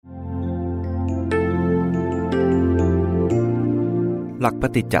หลักป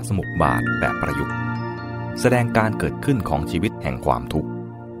ฏิจจสมุปบาทแบบประยุกต์แสดงการเกิดขึ้นของชีวิตแห่งความทุกข์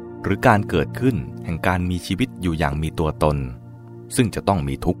หรือการเกิดขึ้นแห่งการมีชีวิตอยู่อย่างมีตัวตนซึ่งจะต้อง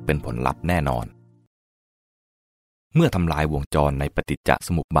มีทุกข์เป็นผลลัพธ์แน่นอนเมื่อทำลายวงจรในปฏิจจส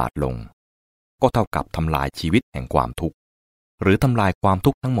มุปบาทลงก็เท่ากับทำลายชีวิตแห่งความทุกข์หรือทำลายความ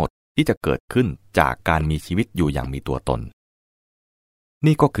ทุกข์ทั้งหมดที่จะเกิดขึ้นจากการมีชีวิตอยู่อย่างมีตัวตน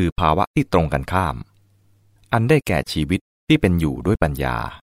นี่ก็คือภาวะที่ตรงกันข้ามอันได้แก่ชีวิตที่เป็นอยู่ด้วยปัญญา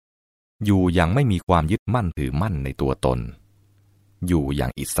อยู่อย่างไม่มีความยึดมั่นถือมั่นในตัวตนอยู่อย่า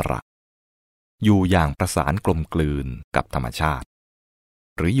งอิสระอยู่อย่างประสานกลมกลืนกับธรรมชาติ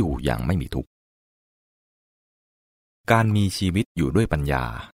หรืออยู่อย่างไม่มีทุกข์การมีชีวิตอยู่ด้วยปัญญา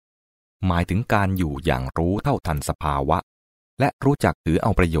หมายถึงการอยู่อย่างรู้เท่าทันสภาวะและรู้จักถือเอ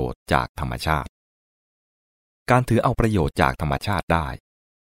าประโยชน์จากธรรมชาติการถือเอาประโยชน์จากธรรมชาติได้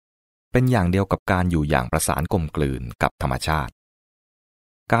เป็นอย่างเดียวกับการอยู่อย่างประสานกลมกลืนกับธรรมชาติ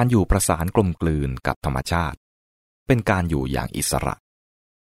การอยู่ประสานกลมกลืนกับธรรมชาติเป็นการอยู่อย่างอิสระ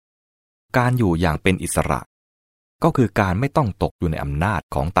การอยู่อย่างเป็นอิสระก็คือการไม่ต้องตกอยู่ในอำนาจ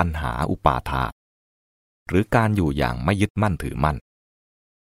ของตัณหาอุปาทานหรือการอยู่อย่างไม่ยึดมั่นถือมั่น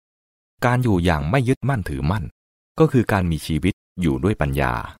การอยู่อย่างไม่ยึดมั่นถือมั่นก็คือการมีชีวิตอยู่ด้วยปัญญ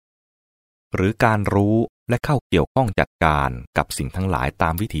าหรือการรู้และเข้าเกี่ยวข้องจัดการกับสิ่งทั้งหลายตา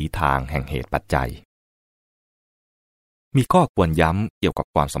มวิถีทางแห่งเหตุปัจจัยมีข้อควรย้ำเกี่ยวกับ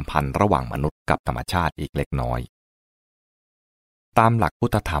ความสัมพันธ์ระหว่างมนุษย์กับธรรมชาติอีกเล็กน้อยตามหลักพุ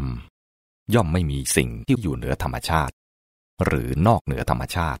ทธธรรมย่อมไม่มีสิ่งที่อยู่เหนือธรรมชาติหรือนอกเหนือธรรม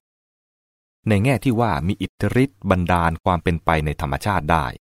ชาติในแง่ที่ว่ามีอิทธิฤทธิ์บันดาลความเป็นไปในธรรมชาติได้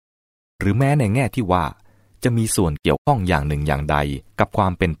หรือแม้ในแง่ที่ว่าจะมีส่วนเกี่ยวข้องอย่างหนึ่งอย่างใดกับควา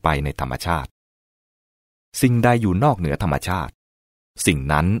มเป็นไปในธรรมชาติสิ่งใดอยู่นอกเหนือธรรมชาติสิ่ง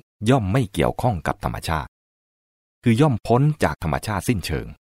นั้นย่อมไม่เกี่ยวข้องกับธรรมชาติคือย่อมพ้นจากธรรมชาติสิ้นเชิง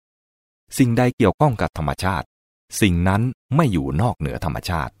สิ่งใดเกี่ยวข้องกับธรรมชาติสิ่งนั้นไม่อยู่นอกเหนือธรรม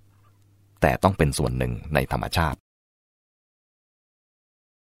ชาติแต่ต้องเป็นส่วนหนึ่งในธรรมชาติ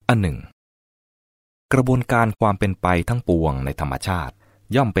อันหนึ่งกระบวนการความเป็นไปทั้งปวงในธรรมชาติ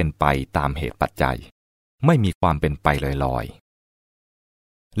ย่อมเป็นไปตามเหตุปัจจัยไม่มีความเป็นไปลอย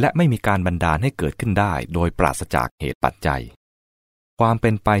ๆและไม่มีการบันดาลให้เกิดขึ้นได้โดยปราศจากเหตุปัจจัยความเป็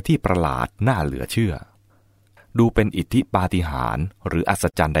นไปที่ประหลาดน่าเหลือเชื่อดูเป็นอิทธิปาฏิหาริย์หรืออัศ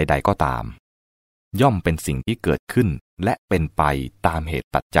จรรย์ใดๆก็ตามย่อมเป็นสิ่งที่เกิดขึ้นและเป็นไปตามเหตุ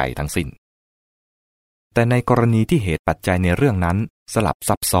ปัจจัยทั้งสิ้นแต่ในกรณีที่เหตุปัจจัยในเรื่องนั้นสลับ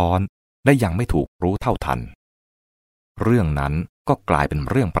ซับซ้อนและยังไม่ถูกรู้เท่าทันเรื่องนั้นก็กลายเป็น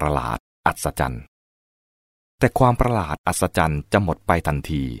เรื่องประหลาดอัศจรรย์แต่ความประหลาดอัศจรรย์จะหมดไปทัน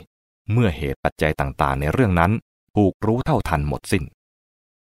ทีเมื่อเหตุปัจจัยต่างๆในเรื่องนั้นถูกรู้เท่าทันหมดสิ้น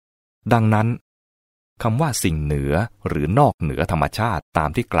ดังนั้นคำว่าสิ่งเหนือหรือนอกเหนือธรรมชาติตาม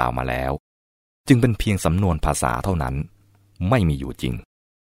ที่กล่าวมาแล้วจึงเป็นเพียงสำนวนภาษาเท่านั้นไม่มีอยู่จริง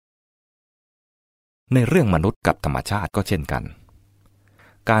ในเรื่องมนุษย์กับธรรมชาติก็เช่นกัน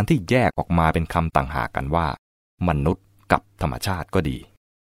การที่แยกออกมาเป็นคำต่างหากกันว่ามนุษย์กับธรรมชาติก็ดี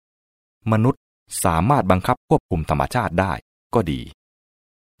มนุษย์สามารถบังคับควบคุมธรรมชาติได้ก็ดี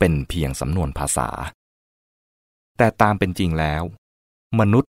เป็นเพียงสำนวนภาษาแต่ตามเป็นจริงแล้วม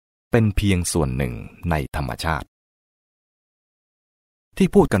นุษย์เป็นเพียงส่วนหนึ่งในธรรมชาติที่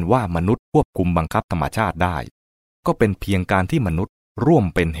พูดกันว่ามนุษย์ควบคุมบังคับธรรมชาติได้ก็เป็นเพียงการที่มนุษย์ร่วม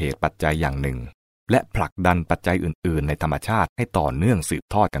เป็นเหตุปัจจัยอย่างหนึ่งและผลักดันปัจจัยอื่นๆในธรรมชาติให้ต่อเนื่องสืบ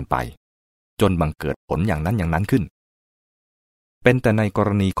ทอดกันไปจนบังเกิดผลอย่างนั้นขึ้นเป็นแต่ในกร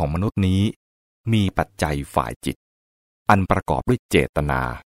ณีของมนุษย์นี้มีปัจจัยฝ่ายจิตอันประกอบด้วยเจตนา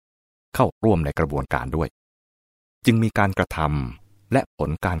เข้าร่วมในกระบวนการด้วยจึงมีการกระทำและผล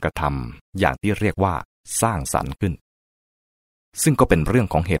การกระทำอย่างที่เรียกว่าสร้างสรรค์ขึ้นซึ่งก็เป็นเรื่อง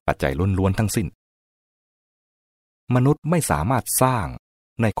ของเหตุปัจจัยล้วนๆทั้งสิ้นมนุษย์ไม่สามารถสร้าง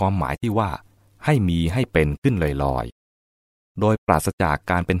ในความหมายที่ว่าให้มีให้เป็นขึ้นลอยๆโดยปราศจาก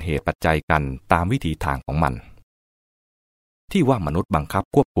การเป็นเหตุปัจจัยกันตามวิถีทางของมันที่ว่ามนุษย์บังคับ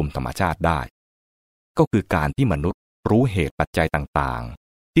ควบคุมธรรมชาติได้ก็คือการที่มนุษย์รู้เหตุปัจจัยต่าง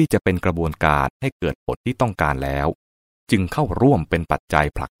ๆที่จะเป็นกระบวนการให้เกิดผลที่ต้องการแล้วจึงเข้าร่วมเป็นปัจจัย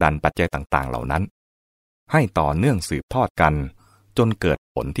ผลักดันปัจจัยต่างๆเหล่านั้นให้ต่อเนื่องสืบทอดกันจนเกิด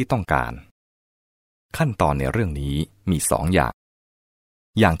ผลที่ต้องการขั้นตอนในเรื่องนี้มี2 อ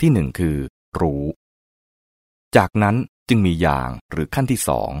ย่างที่1คือรู้จากนั้นจึงมีอย่างหรือขั้นที่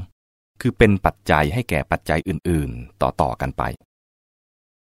2คือเป็นปัจจัยให้แก่ปัจจัยอื่นๆต่อกันไป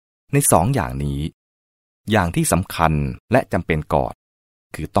ใน2 อย่างนี้อย่างที่สำคัญและจำเป็นก่อน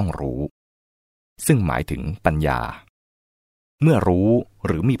คือต้องรู้ซึ่งหมายถึงปัญญาเมื่อรู้ห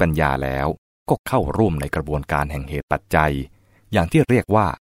รือมีปัญญาแล้วก็เข้าร่วมในกระบวนการแห่งเหตุปัจจัย อย่างที่เรียกว่า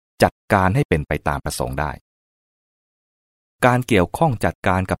จัดการให้เป็นไปตามประสงค์ได้การเกี่ยวข้องจัดก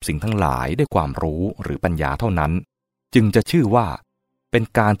ารกับสิ่งทั้งหลายด้วยความรู้หรือปัญญาเท่านั้นจึงจะชื่อว่าเป็น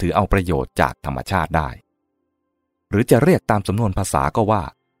การถือเอาประโยชน์จากธรรมชาติได้หรือจะเรียกตามสำนวนภาษาก็ว่า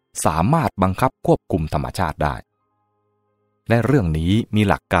สามารถบังคับควบคุมธรรมชาติได้และเรื่องนี้มี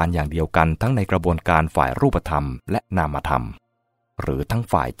หลักการอย่างเดียวกันทั้งในกระบวนการฝ่ายรูปธรรมและนามธรรมหรือทั้ง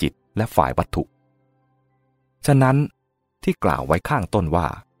ฝ่ายจิตและฝ่ายวัตถุฉะนั้นที่กล่าวไว้ข้างต้นว่า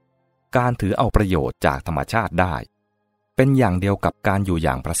การถือเอาประโยชน์จากธรรมชาติได้เป็นอย่างเดียวกับการอยู่อ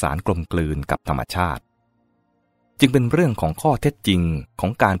ย่างประสานกลมกลืนกับธรรมชาติจึงเป็นเรื่องของข้อเท็จจริงขอ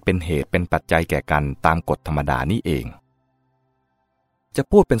งการเป็นเหตุเป็นปัจจัยแก่กันตามกฎธรรมดานี่เองจะ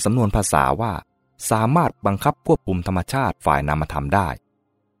พูดเป็นสำนวนภาษาว่าสามารถบังคับควบคุมธรรมชาติฝ่ายนามธรรมได้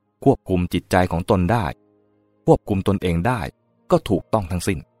ควบคุมจิตใจของตนได้ควบคุมตนเองได้ก็ถูกต้องทั้ง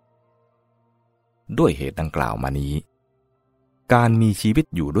สิ้นด้วยเหตุดังกล่าวมานี้การมีชีวิต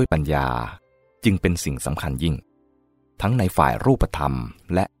อยู่ด้วยปัญญาจึงเป็นสิ่งสำคัญยิ่งทั้งในฝ่ายรูปธรรม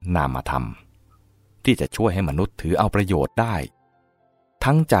และนามธรรมที่จะช่วยให้มนุษย์ถือเอาประโยชน์ได้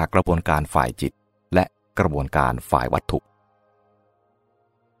ทั้งจากกระบวนการฝ่ายจิตและกระบวนการฝ่ายวัตถุ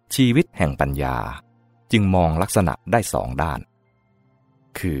ชีวิตแห่งปัญญาจึงมองลักษณะได้สองด้าน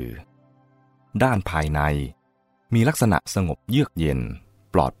คือด้านภายในมีลักษณะสงบเยือกเย็น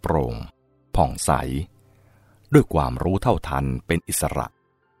ปลอดโปร่งผ่องใสด้วยความรู้เท่าทันเป็นอิสระ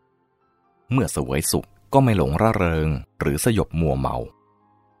เมื่อเสวยสุขก็ไม่หลงระเริงหรือสยบมัวเมา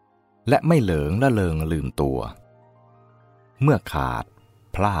และไม่เหลิงละเลงลืมตัวเมื่อขาด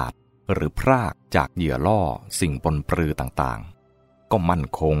พลาดหรือพรากจากเหยื่อล่อสิ่งปนปลือต่างๆก็มั่น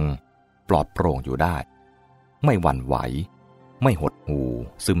คงปลอดโปร่งอยู่ได้ไม่หวั่นไหวไม่หดหู่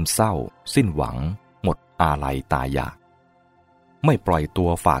ซึมเศร้าสิ้นหวังหมดอาลัยตายอยากไม่ปล่อยตัว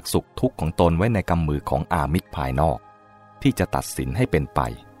ฝากสุขทุกข์ของตนไว้ในกำมือของอามิตรภายนอกที่จะตัดสินให้เป็นไป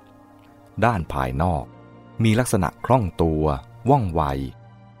ด้านภายนอกมีลักษณะคล่องตัวว่องไว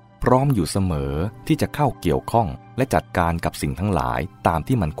พร้อมอยู่เสมอที่จะเข้าเกี่ยวข้องและจัดการกับสิ่งทั้งหลายตาม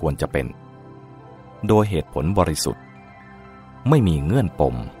ที่มันควรจะเป็นโดยเหตุผลบริสุทธิ์ไม่มีเงื่อนป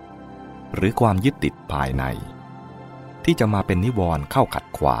มหรือความยึดติดภายในที่จะมาเป็นนิวรณ์เข้าขัด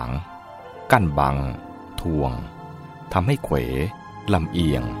ขวางกั้นบังทวงทำให้เขวลำเอี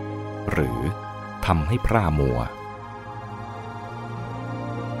ยงหรือทำให้พร่ามัว